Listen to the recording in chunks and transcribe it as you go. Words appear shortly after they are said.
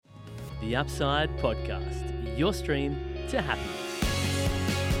The Upside Podcast, your stream to happiness.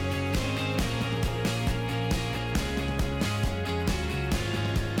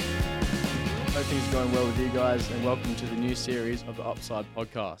 Hope things are going well with you guys, and welcome to the new series of the Upside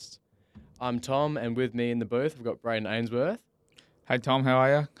Podcast. I'm Tom, and with me in the booth, we've got Braden Ainsworth. Hey Tom, how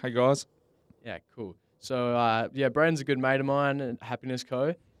are you? Hey guys. Yeah, cool. So, Braden's a good mate of mine at Happiness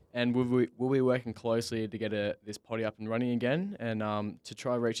Co., and we'll be working closely to get this potty up and running again, and to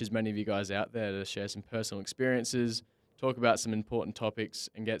try to reach as many of you guys out there to share some personal experiences, talk about some important topics,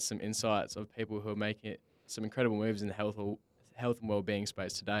 and get some insights of people who are making some incredible moves in the health and well-being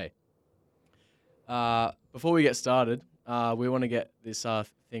space today. Before we get started, we want to get this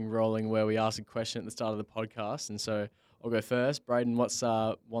thing rolling where we ask a question at the start of the podcast, and so I'll go first. Braden, what's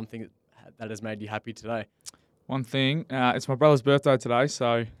one thing that has made you happy today? One thing, it's my brother's birthday today,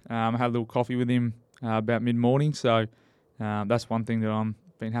 so I had a little coffee with him about mid-morning, so that's one thing that I'm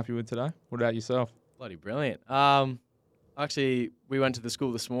been happy with today. What about yourself? Bloody brilliant. Actually, we went to the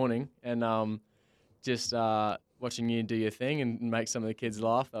school this morning, and just watching you do your thing and make some of the kids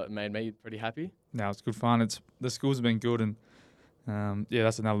laugh, that made me pretty happy. No, it's good fun. The school's been good, and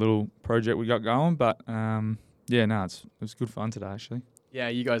that's another little project we got going, but it was good fun today, actually. Yeah,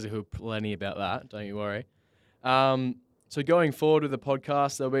 you guys will hear plenty about that, don't you worry. So going forward with the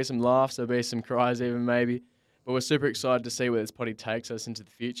podcast, there'll be some laughs, there'll be some cries even maybe, but we're super excited to see where this potty takes us into the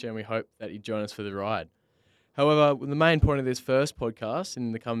future, and we hope that you join us for the ride. However, the main point of this first podcast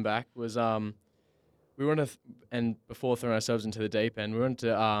in the comeback was we want to, and before throwing ourselves into the deep end, we wanted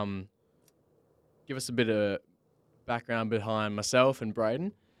to give us a bit of background behind myself and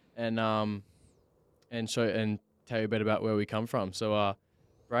Braden, and tell you a bit about where we come from. So,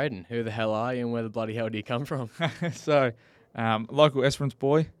 Braden, who the hell are you, and where the bloody hell do you come from? So, local Esperance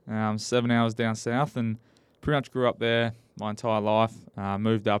boy, 7 hours down south, and pretty much grew up there my entire life.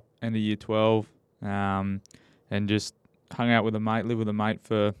 Moved up end of year 12, and just hung out with a mate, lived with a mate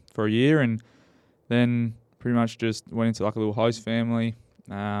for a year, and then pretty much just went into like a little host family,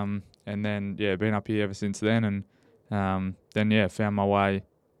 and then been up here ever since then, and found my way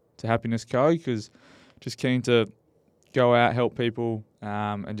to Happiness Co. because just keen to go out, help people,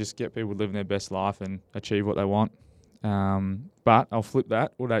 and just get people living their best life and achieve what they want. But I'll flip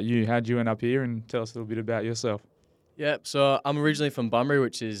that. What about you? How'd you end up here? And tell us a little bit about yourself. Yep, so I'm originally from Bunbury,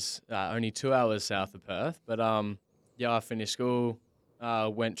 which is only 2 hours south of Perth. But I finished school,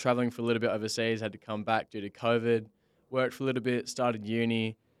 went travelling for a little bit overseas, had to come back due to COVID, worked for a little bit, started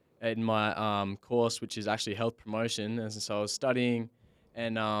uni in my course, which is actually health promotion. And so I was studying,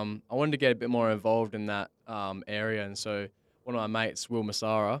 and I wanted to get a bit more involved in that area. And so one of my mates, Will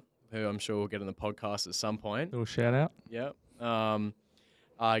Massara, who I'm sure we'll get on the podcast at some point. Little shout out. Yep.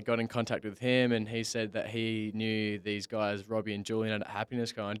 I got in contact with him, and he said that he knew these guys, Robbie and Julian, at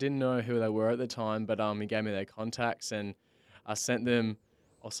Happiness Co. I didn't know who they were at the time, but he gave me their contacts, and I sent them,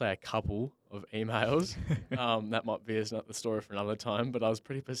 I'll say, a couple of emails. That might be not the story for another time, but I was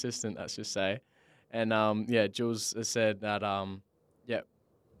pretty persistent, let's just say. And Jules has said that,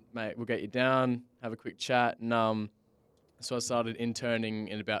 mate, we'll get you down, have a quick chat. And so I started interning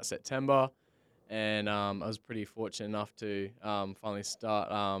in about September, and I was pretty fortunate enough to finally start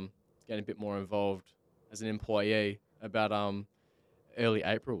getting a bit more involved as an employee about early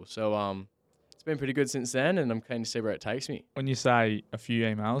April. So it's been pretty good since then, and I'm keen to see where it takes me. When you say a few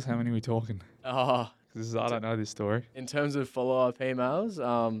emails, how many are we talking? I don't know this story. In terms of follow-up emails,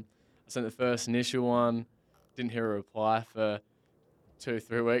 I sent the first initial one, didn't hear a reply for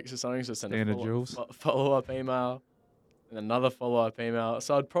 2-3 weeks or something, so I sent a follow-up email and another follow-up email.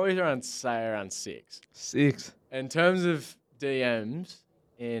 So I'd probably say around 6. 6. In terms of DMs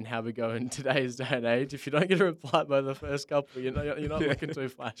and how we go in today's day and age, if you don't get a reply by the first couple, you're not looking too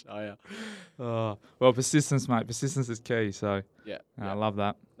flash, are you? Well, persistence, mate. Persistence is key, so I love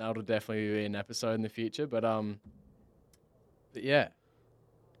that. That'll definitely be an episode in the future, but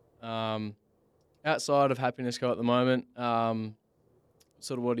outside of Happiness Co. at the moment,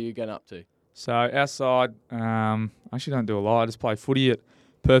 sort of what are you getting up to? So outside, I actually don't do a lot. I just play footy at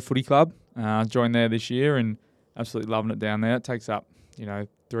Perth Footy Club. Joined there this year and absolutely loving it down there. It takes up, 3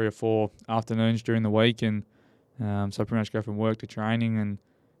 or 4 afternoons during the week, and so I pretty much go from work to training and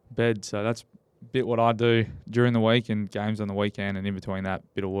bed. So that's a bit what I do during the week, and games on the weekend, and in between that,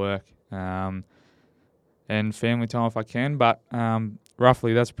 bit of work and family time if I can. But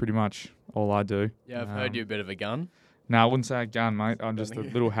roughly, that's pretty much all I do. Yeah, I've heard you're a bit of a gun. No, I wouldn't say a gun, mate. I'm just a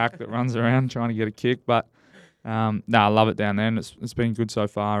little hack that runs around trying to get a kick. But I love it down there, and it's been good so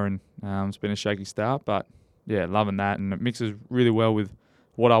far, and it's been a shaky start. But yeah, loving that, and it mixes really well with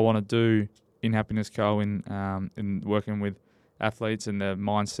what I want to do in Happiness Co. in working with athletes and their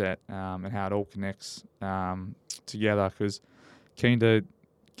mindset and how it all connects together, because keen to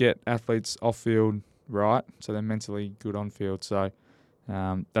get athletes off field right so they're mentally good on field. So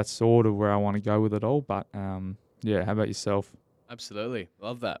that's sort of where I want to go with it all. But yeah, how about yourself? Absolutely.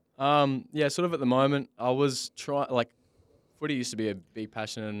 Love that. Yeah, sort of at the moment, I was footy used to be a big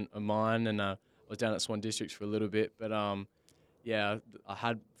passion of mine, and I was down at Swan Districts for a little bit. But yeah, I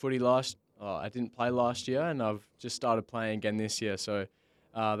had footy I didn't play last year, and I've just started playing again this year. So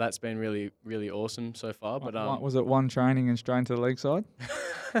that's been really, really awesome so far. But was it one training and straight into the league side?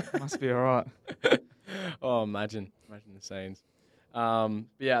 Must be all right. Oh, imagine the scenes. But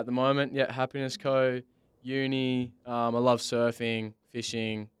yeah, at the moment, yeah, Happiness Co, uni. I love surfing,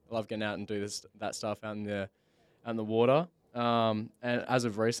 fishing. I love getting out and do that stuff out in the water. And as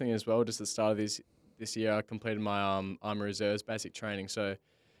of recently as well, just at the start of this year, I completed my Army Reserves basic training. So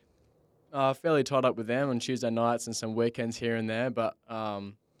fairly tied up with them on Tuesday nights and some weekends here and there. But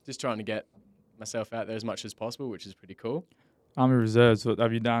just trying to get myself out there as much as possible, which is pretty cool. Army Reserves, what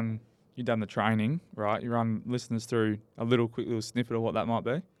have you done? You've done the training, right? You run listeners through a quick little snippet of what that might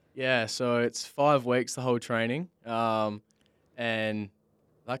be. Yeah, so it's 5 weeks, the whole training, and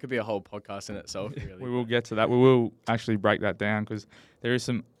that could be a whole podcast in itself, really. We will get to that. We will actually break that down, because there is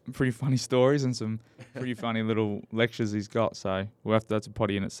some pretty funny stories and some pretty funny little lectures he's got. So that's a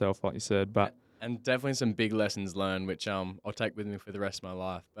potty in itself, like you said. But and definitely some big lessons learned, which I'll take with me for the rest of my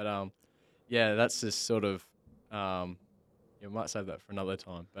life. But yeah, that's just sort of you might save that for another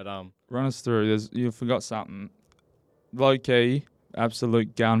time. But run us through. You forgot something. Low key,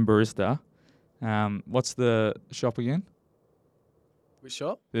 absolute gun barista. What's the shop again? Which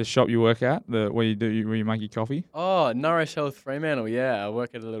shop? The shop you work at, where you make your coffee. Oh, Nourish Health Fremantle. Yeah, I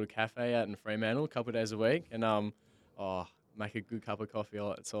work at a little cafe out in Fremantle a couple of days a week, and make a good cup of coffee.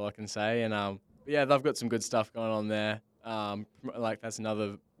 That's all I can say. And but yeah, they've got some good stuff going on there. That's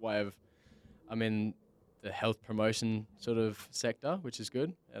another way of, I'm in the health promotion sort of sector, which is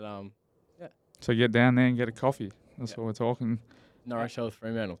good. And yeah. So get down there and get a coffee. That's what we're talking. Nourish Health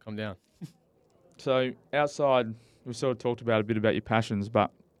Fremantle, come down. So outside, we sort of talked about a bit about your passions,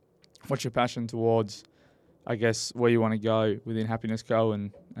 but what's your passion towards, I guess, where you want to go within Happiness Co,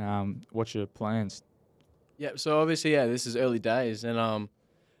 and what's your plans? Yeah, so obviously, this is early days, and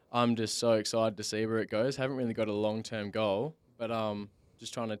I'm just so excited to see where it goes. Haven't really got a long-term goal, but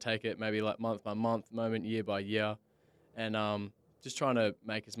just trying to take it maybe like month by month, moment, year by year, and just trying to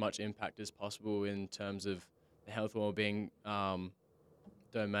make as much impact as possible in terms of the health and wellbeing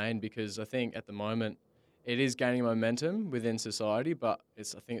domain, because I think at the moment it is gaining momentum within society, but I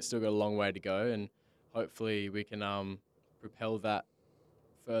think it's still got a long way to go, and hopefully we can propel that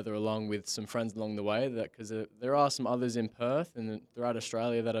further along with some friends along the way. Because there are some others in Perth and throughout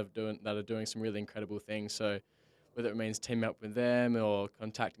Australia that are doing some really incredible things. So whether it means teaming up with them or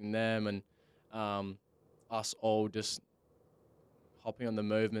contacting them, and us all just hopping on the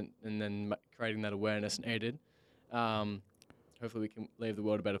movement and then creating that awareness needed. Hopefully we can leave the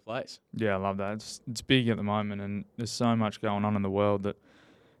world a better place. Yeah, I love that. It's big at the moment, and there's so much going on in the world that,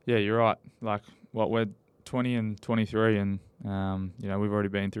 yeah, you're right. Like, we're 20 and 23, and, we've already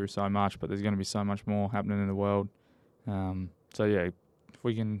been through so much, but there's going to be so much more happening in the world. So, yeah, if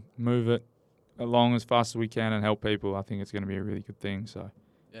we can move it along as fast as we can and help people, I think it's going to be a really good thing. So,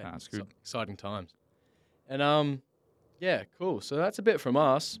 yeah, it's good. Exciting times. And, yeah, cool. So that's a bit from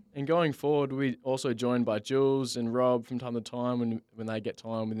us. And going forward, we also joined by Jules and Rob from time to time when they get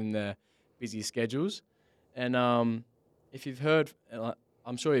time within their busy schedules. And if you've heard,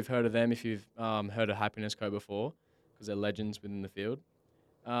 I'm sure you've heard of them if you've heard of Happiness Co before, because they're legends within the field.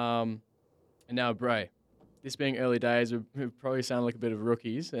 And now Bray. This being early days, we probably sound like a bit of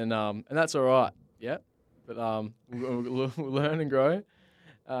rookies, and that's all right. Yeah, but we'll learn and grow,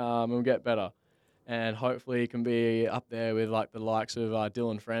 and we'll get better. And hopefully it can be up there with like the likes of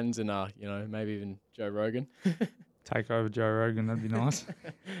Dylan Friends and maybe even Joe Rogan. Take over Joe Rogan, that'd be nice.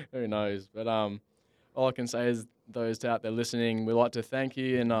 Who knows? But all I can say is those out there listening, we'd like to thank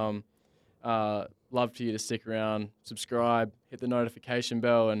you, and love for you to stick around, subscribe, hit the notification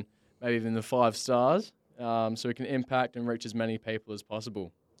bell, and maybe even the 5 stars, so we can impact and reach as many people as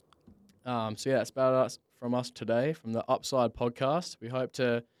possible. So yeah, that's about us from us today from the Upside Podcast. We hope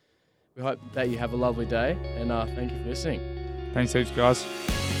that you have a lovely day, and thank you for listening. Thanks heaps, guys.